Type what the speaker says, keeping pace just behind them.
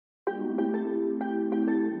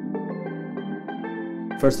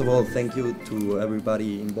First of all, thank you to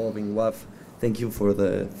everybody involved in WAF. Thank you for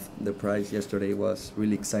the prize yesterday. It was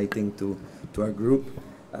really exciting to our group.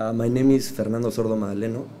 My name is Fernando Sordo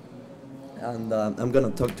Madaleno, and I'm going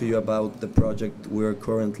to talk to you about the project we're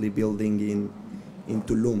currently building in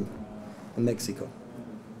Tulum, in Mexico.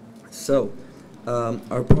 So,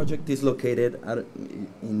 our project is located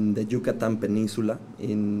in the Yucatan Peninsula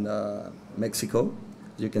in Mexico,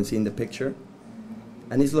 as you can see in the picture,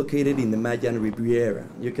 and it's located in the Mayan Riviera.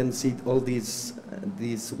 You can see all this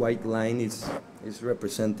white line is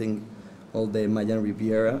representing all the Mayan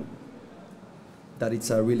Riviera, that it's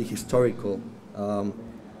a really historical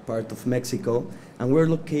part of Mexico, and we're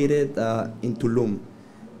located in Tulum.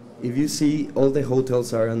 If you see, all the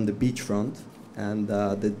hotels are on the beachfront, and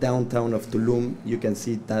the downtown of Tulum, you can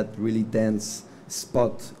see that really dense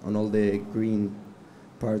spot on all the green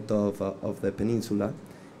part of the peninsula.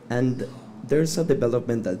 And there's a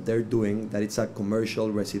development that they're doing that it's a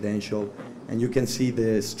commercial, residential, and you can see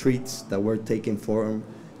the streets that were taking form.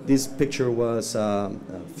 This picture was a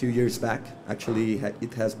few years back. Actually,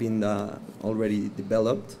 it has been already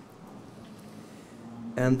developed.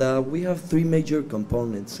 And we have three major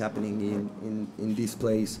components happening in this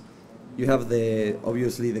place. You have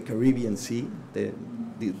obviously the Caribbean Sea,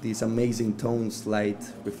 these amazing tones, light,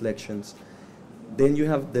 reflections. Then you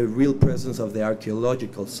have the real presence of the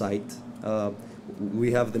archaeological site.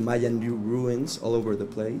 We have the Mayan ruins all over the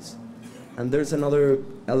place. And there's another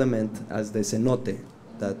element as the cenote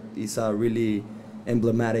that is a really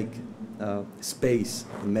emblematic space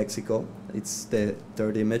in Mexico. It's the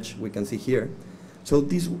third image we can see here. So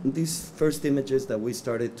these first images that we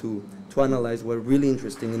started to analyze were really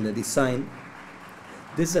interesting in the design.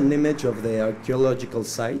 This is an image of the archaeological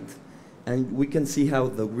site, and we can see how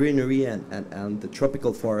the greenery and the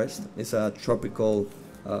tropical forest is a tropical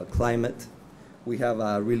climate. We have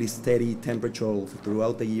a really steady temperature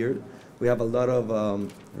throughout the year. We have a lot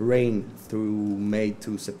of rain through May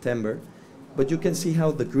to September, but you can see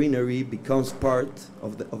how the greenery becomes part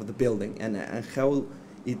of the building, and how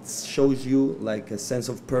it shows you like a sense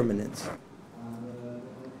of permanence.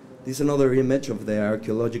 This is another image of the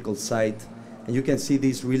archaeological site, and you can see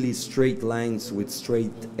these really straight lines with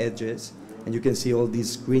straight edges, and you can see all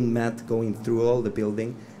this green mat going through all the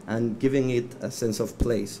building and giving it a sense of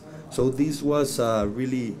place. So this was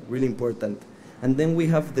really, really important. And then we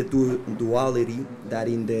have the duality that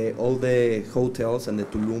in all the hotels and the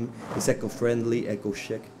Tulum is eco-friendly,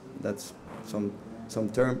 eco-chic. That's some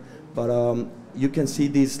term. But you can see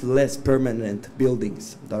these less permanent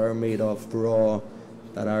buildings that are made of raw,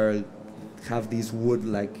 that have this wood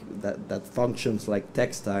that functions like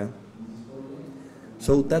textile.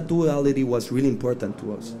 So that duality was really important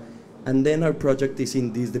to us. And then our project is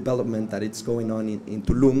in this development that it's going on in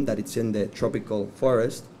Tulum, that it's in the tropical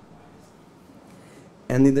forest.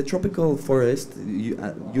 And in the tropical forest,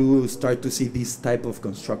 you start to see these type of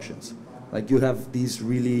constructions. Like you have these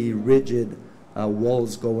really rigid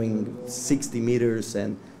walls going 60 meters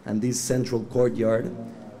and this central courtyard.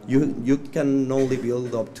 You can only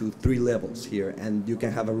build up to 3 levels here, and you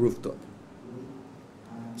can have a rooftop.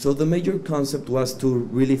 So the major concept was to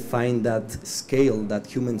really find that scale, that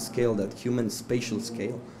human spatial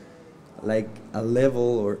scale, like a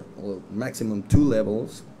level or maximum 2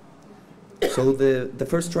 levels. So the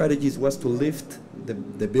first strategies was to lift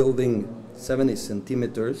the building 70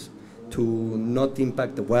 centimeters to not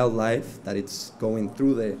impact the wildlife that it's going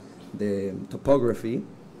through the topography.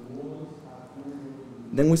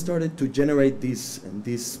 Then we started to generate these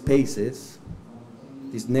spaces,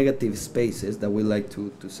 these negative spaces that we like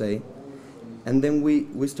to say. And then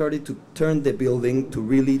we started to turn the building to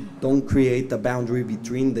really don't create a boundary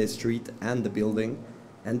between the street and the building,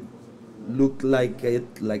 and look like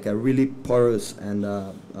a really porous and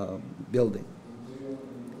building.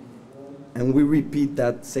 And we repeat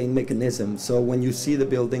that same mechanism. So when you see the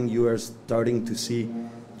building, you are starting to see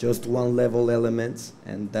just one level elements,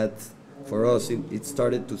 and that for us it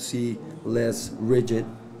started to see less rigid.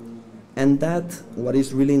 And that, what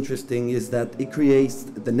is really interesting is that it creates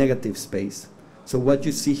the negative space. So what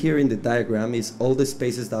you see here in the diagram is all the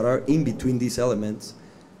spaces that are in between these elements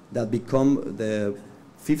that become the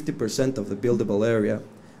 50% of the buildable area.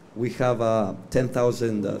 We have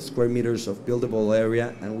 10,000 square meters of buildable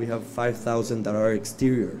area, and we have 5,000 that are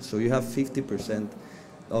exterior. So you have 50%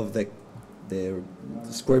 of the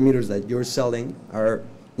square meters that you're selling are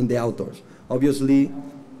in the outdoors. Obviously,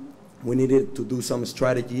 we needed to do some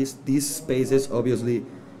strategies. These spaces obviously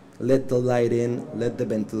let the light in, let the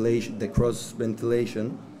ventilation, the cross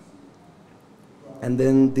ventilation, and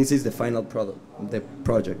then this is the final product, the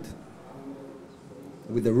project,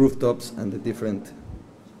 with the rooftops and the different.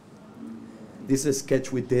 This is a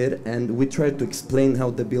sketch we did, and we tried to explain how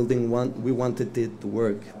the building we wanted it to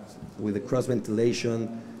work, with the cross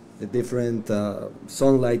ventilation, the different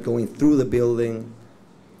sunlight going through the building,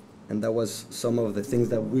 and that was some of the things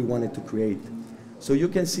that we wanted to create. So you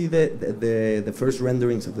can see the first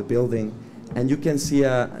renderings of the building, and you can see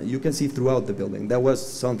throughout the building. That was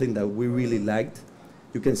something that we really liked.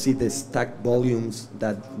 You can see the stacked volumes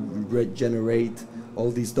that generate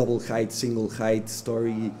all these double height, single height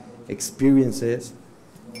story experiences.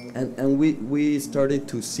 And we started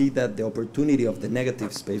to see that the opportunity of the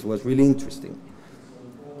negative space was really interesting.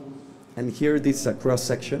 And here, this is a cross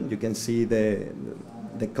section. You can see the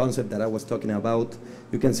concept that I was talking about.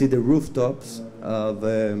 You can see the rooftops.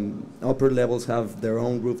 The upper levels have their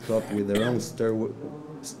own rooftop with their own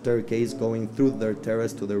staircase going through their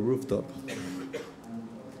terrace to the rooftop.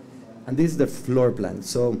 And this is the floor plan.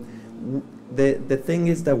 So the thing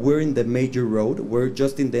is that we're in the major road. We're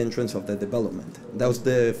just in the entrance of the development. That was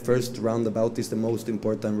the first roundabout. It's the most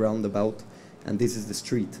important roundabout, and this is the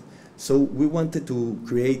street. So we wanted to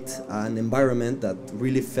create an environment that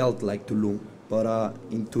really felt like Tulum, but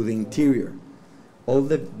into the interior. All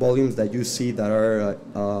the volumes that you see that are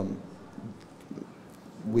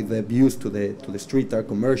with the views to the street are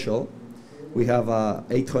commercial. We have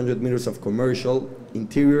 800 meters of commercial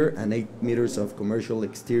interior and 8 meters of commercial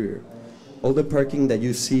exterior. All the parking that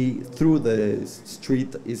you see through the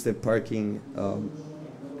street is the parking.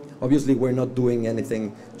 Obviously, we're not doing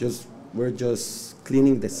anything. We're just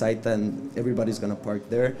cleaning the site, and everybody's gonna park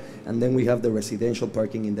there. And then we have the residential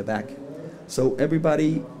parking in the back. So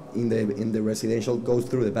everybody in the residential goes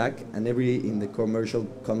through the back, and in the commercial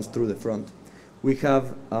comes through the front. We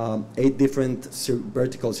have 8 different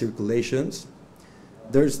vertical circulations.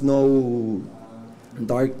 There's no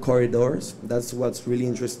dark corridors. That's what's really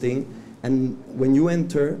interesting. And when you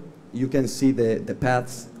enter, you can see the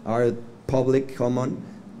paths are public, common.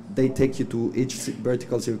 They take you to each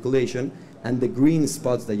vertical circulation, and the green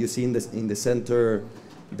spots that you see in the center,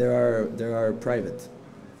 they are private.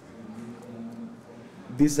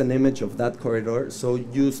 This is an image of that corridor. So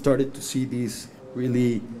you started to see this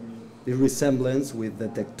resemblance with the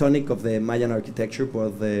tectonic of the Mayan architecture,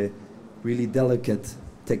 but the really delicate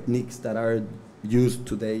techniques that are used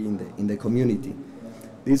today in the community.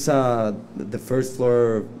 This is the first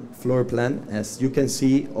floor plan. As you can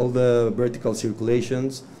see, all the vertical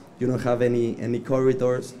circulations. You don't have any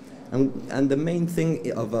corridors. And the main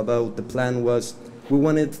thing about the plan was we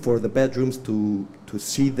wanted for the bedrooms to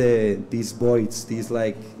see these voids, these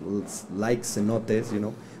like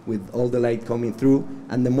cenotes, with all the light coming through,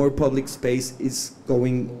 and the more public space is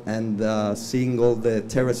going and seeing all the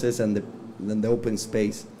terraces and the open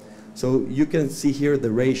space. So you can see here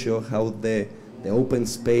the ratio, how the open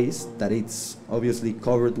space, that it's obviously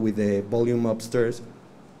covered with the volume upstairs.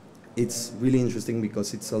 It's really interesting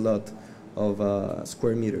because it's a lot of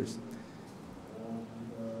square meters.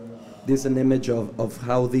 This is an image of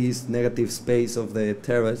how this negative space of the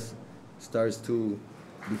terrace starts to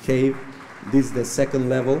behave. This is the second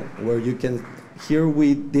level, where you can, here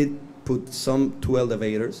we did put 2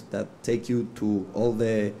 elevators that take you to all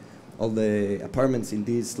the apartments in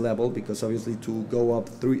this level, because obviously to go up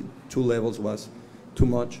 2 levels was too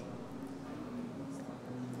much.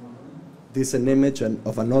 This is an image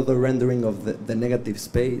of another rendering of the negative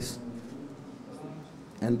space.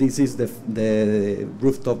 And this is the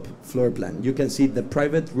rooftop floor plan. You can see the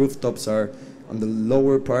private rooftops are on the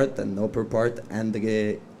lower part and upper part, and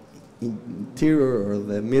the interior or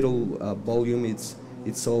the middle volume,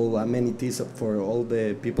 it's all amenities for all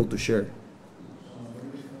the people to share.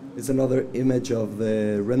 This is another image of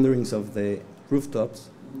the renderings of the rooftops,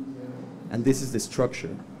 and this is the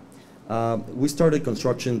structure. We started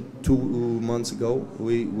construction 2 months ago.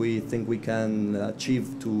 We think we can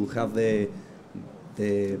achieve to have the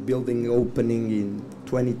building opening in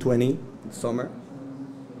 2020, summer.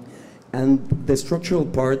 And the structural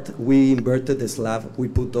part, we inverted the slab. We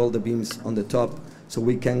put all the beams on the top, so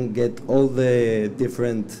we can get all the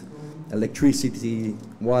different electricity,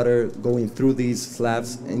 water going through these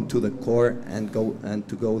slabs into the core and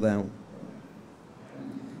to go down.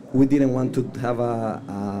 We didn't want to have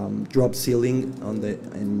a drop ceiling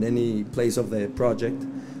in any place of the project,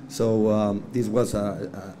 so this was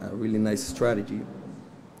a really nice strategy.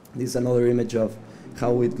 This is another image of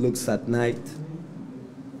how it looks at night.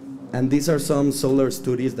 And these are some solar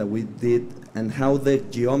studies that we did, and how the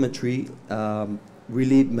geometry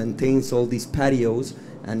really maintains all these patios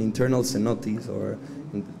and internal cenotes, or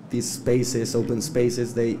these spaces, open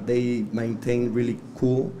spaces. They maintain really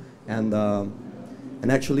cool, and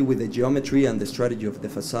actually with the geometry and the strategy of the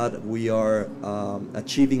facade, we are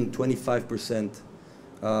achieving 25%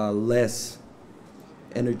 less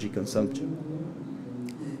energy consumption.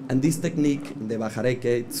 And this technique, the bajareque,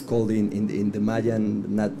 it's called in the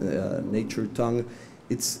Mayan nature tongue,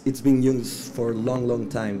 it's been used for a long, long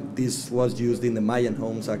time. This was used in the Mayan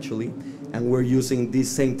homes, actually, and we're using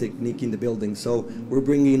this same technique in the building. So we're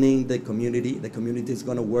bringing in the community. The community is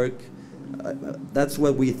going to work. That's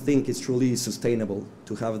what we think is truly sustainable,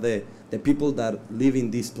 to have the people that live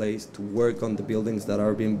in this place to work on the buildings that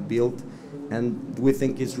are being built. And we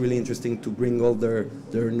think it's really interesting to bring all their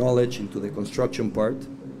knowledge into the construction part.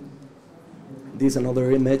 This is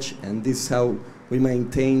another image, and this is how we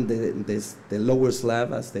maintain the lower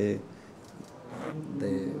slab as the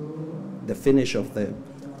finish of the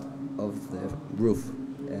roof.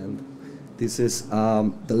 And this is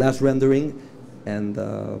the last rendering, and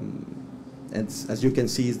as you can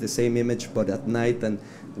see, it's the same image but at night. And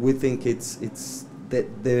we think it's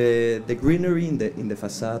the greenery in the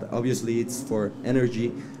facade. Obviously, it's for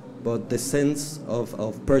energy, but the sense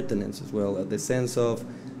of pertinence as well, the sense of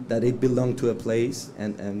that it belonged to a place,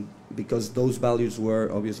 and because those values were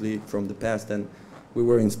obviously from the past, and we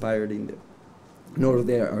were inspired in the north of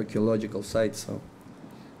the archaeological sites. So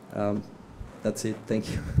that's it.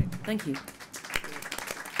 Thank you. Thank you.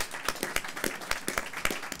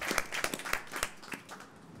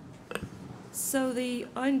 So the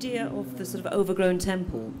idea of the sort of overgrown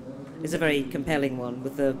temple is a very compelling one,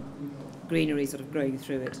 with the greenery sort of growing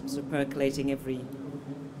through it, sort of percolating every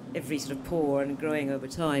sort of pore and growing over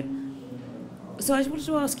time. So I wanted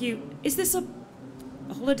to ask you, is this a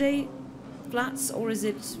holiday flats, or is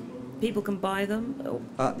it people can buy them?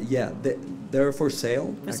 Yeah, they're for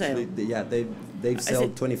sale. For actually, sale. They've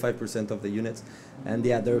sold 25% of the units, and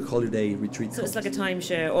yeah, they're holiday retreat. So it's like a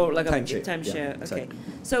timeshare, or like timeshare, a timeshare. yeah, Okay. exactly.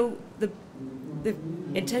 So the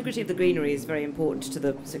integrity of the greenery is very important to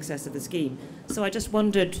the success of the scheme. So I just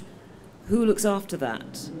wondered, who looks after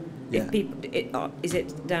that? Yeah. If people, is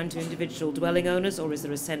it down to individual dwelling owners, or is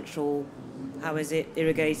there a central? How is it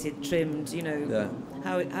irrigated, trimmed? You know, Yeah.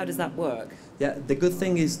 how does that work? Yeah, the good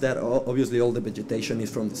thing is that obviously all the vegetation is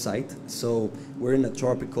from the site. So we're in a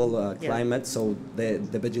tropical climate, so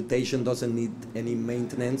the vegetation doesn't need any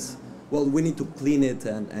maintenance. Well, we need to clean it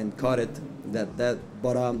and cut it.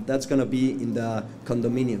 But that's gonna be in the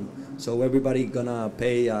condominium. So everybody gonna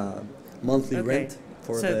pay monthly rent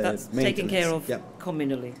for so the that's maintenance. taken care of Yeah.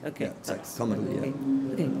 communally. Okay. Yeah, exactly. Commonly. Okay.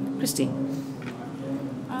 Yeah. Okay, Christy.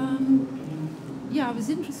 Yeah, I was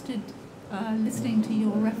interested listening to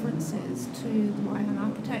your references to the Mayan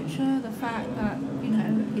architecture, the fact that, you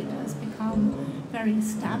know, it has become very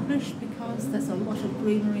established because there's a lot of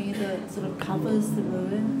greenery that sort of covers the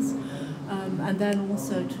ruins, and then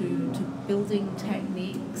also to building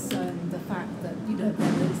techniques and the fact that, you know,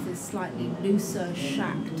 there is this slightly looser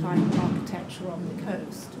shack type architecture on the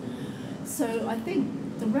coast. So I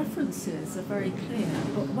think the references are very clear,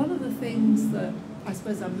 but one of the things that I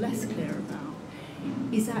suppose I'm less clear about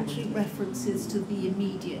is actually references to the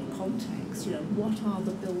immediate context. You know, what are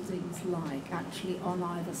the buildings like actually on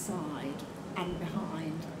either side and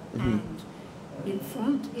behind and in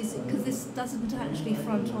front? Is it because this doesn't actually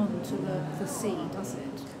front on to the sea, does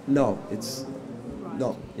it? No, it's Right.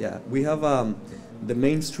 no. Yeah, we have the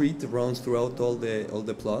main street runs throughout all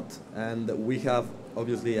the plot, and we have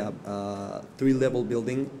obviously a 3-level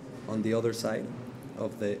building on the other side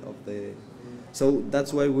of the. So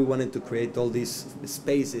that's why we wanted to create all these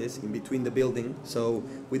spaces in between the building, so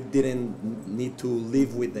we didn't need to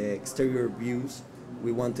live with the exterior views.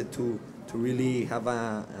 We wanted to really have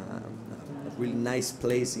a really nice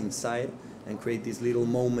place inside and create these little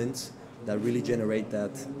moments that really generate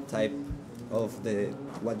that type of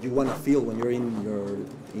what you want to feel when you're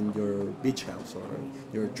in your beach house or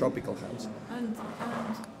your tropical house. And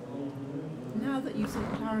now that you've sort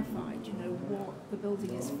of clarified, you know, what the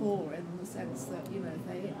building is for, in the sense that, you know,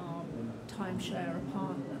 they are timeshare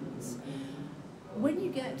apartments, when you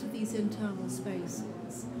get to these internal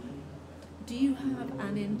spaces, do you have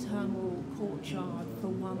an internal courtyard for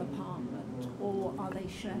one apartment, or are they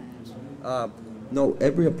shared? No,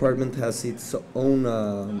 every apartment has its own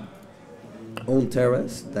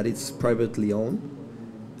terrace that is privately owned.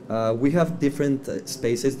 We have different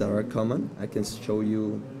spaces that are common. I can show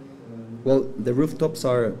you. Well, the rooftops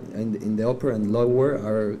are in the upper and lower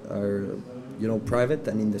are private,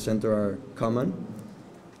 and in the center are common.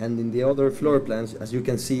 And in the other floor plans, as you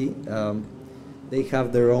can see, they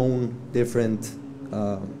have their own different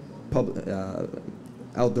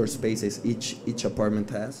outdoor spaces. Each apartment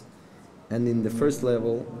has. And in the first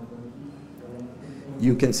level,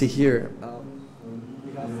 you can see here,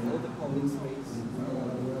 we have all the public space.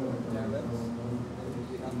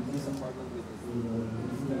 We have this apartment with the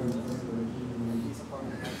terrace, and this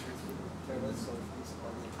apartment has this terrace, so this apartment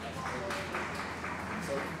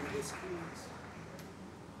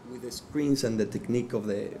screens and the technique of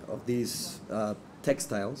these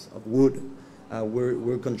textiles of wood,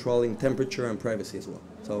 we're controlling temperature and privacy as well.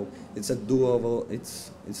 So it's a doable.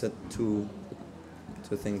 It's a two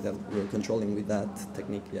thing that we're controlling with that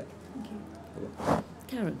technique. Yeah. Thank you.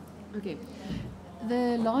 Karen. Okay.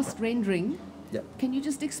 The last rendering. Yeah. Can you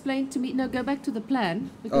just explain to me? No, go back to the plan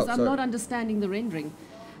because I'm not understanding the rendering.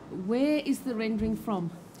 Where is the rendering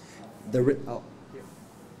from? Here.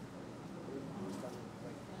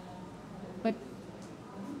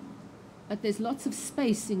 But there's lots of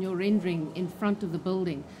space in your rendering in front of the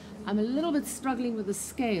building. I'm a little bit struggling with the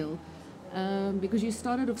scale because you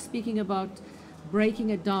started off speaking about breaking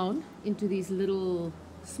it down into these little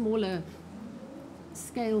smaller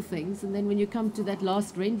scale things, and then when you come to that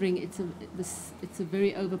last rendering, it's a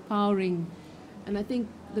very overpowering. And I think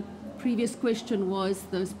the previous question was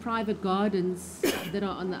those private gardens that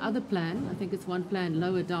are on the other plan. I think it's one plan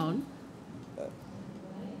lower down.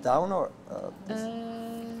 Down or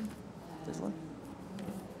this one?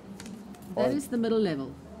 That is the middle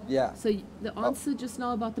level. Yeah. So the answer just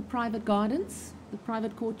now about the private gardens, the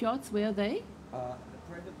private courtyards, where are they? The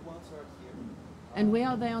private ones are here. And where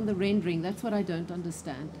are they on the rendering? That's what I don't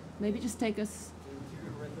understand. Maybe just take us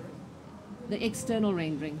the external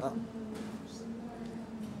rendering.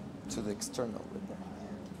 To the external rendering.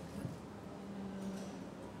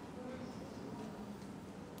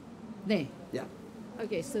 There. Yeah.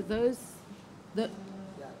 Okay, so those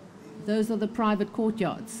are the private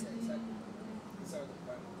courtyards.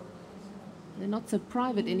 They're not so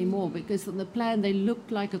private anymore because on the plan they look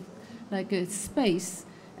like a space,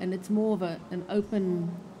 and it's more of an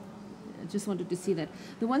open. I just wanted to see that.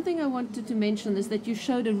 The one thing I wanted to mention is that you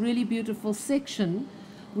showed a really beautiful section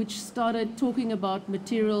which started talking about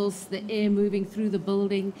materials, the air moving through the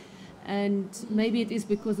building, and maybe it is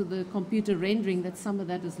because of the computer rendering that some of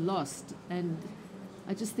that is lost. And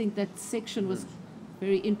I just think that section was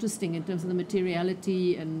very interesting in terms of the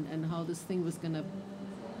materiality and how this thing was going to...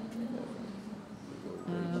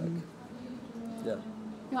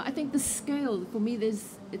 Yeah, I think the scale, for me,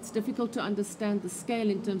 it's difficult to understand the scale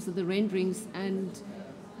in terms of the renderings, and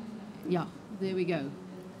yeah, there we go.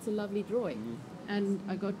 It's a lovely drawing. And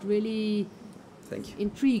I got really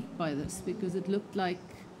intrigued by this because it looked like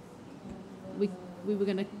we were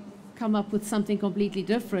going to come up with something completely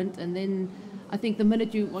different, and then I think the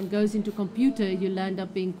minute one goes into computer, you land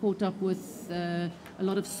up being caught up with a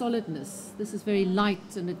lot of solidness. This is very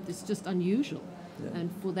light, and it's just unusual. Yeah.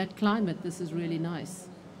 And for that climate, this is really nice.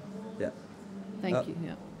 Yeah. Thank you.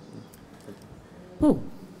 Yeah. Paul.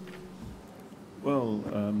 Well,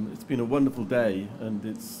 it's been a wonderful day, and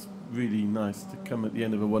it's really nice to come at the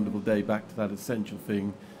end of a wonderful day back to that essential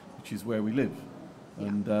thing, which is where we live. Yeah.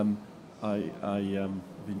 And I've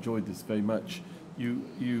enjoyed this very much.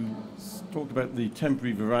 You talked about the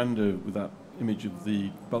temporary veranda with that image of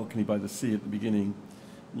the balcony by the sea at the beginning.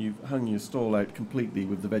 You've hung your stall out completely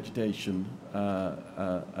with the vegetation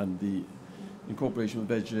and the incorporation of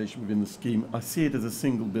vegetation within the scheme. I see it as a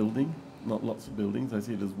single building, not lots of buildings. I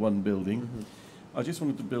see it as one building. Mm-hmm. I just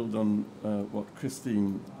wanted to build on what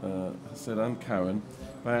Christine has said, and Karen,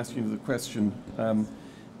 by asking you the question.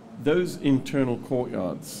 Those internal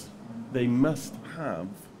courtyards, they must have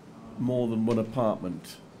more than one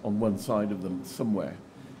apartment on one side of them somewhere.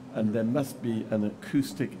 And there must be an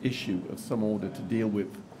acoustic issue of some order to deal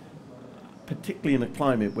with, particularly in a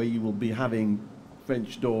climate where you will be having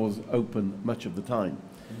French doors open much of the time.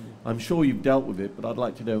 I'm sure you've dealt with it, but I'd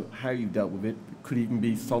like to know how you've dealt with it. It could even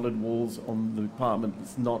be solid walls on the apartment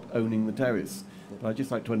that's not owning the terrace. But I'd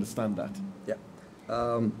just like to understand that. Yeah.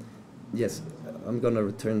 Yes, I'm going to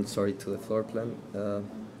return, to the floor plan to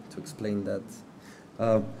explain that.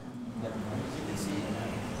 As you can see,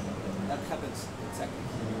 that happens exactly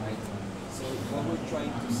here, right? So what we're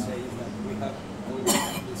trying to say is that we have all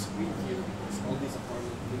the screen here, it's all these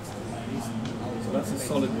apartment things. So that's a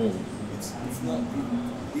solid wall. It's not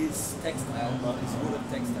this textile, this wooden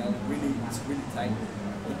textile. It's really tight,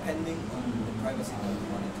 depending on the privacy that we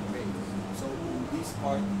wanted to create. So this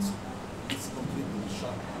part is completely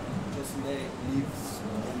shut. Just leaves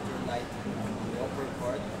enter light on the upper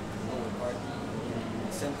part, the lower part.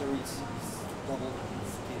 The center is double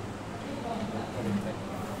skin.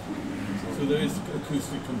 So there is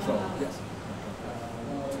acoustic control? Yes.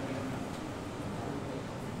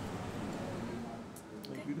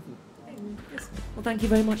 Beautiful. Well, thank you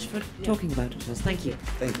very much for talking about it with us. Thank you.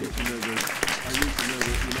 Thank you. I need to know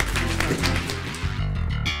that you're not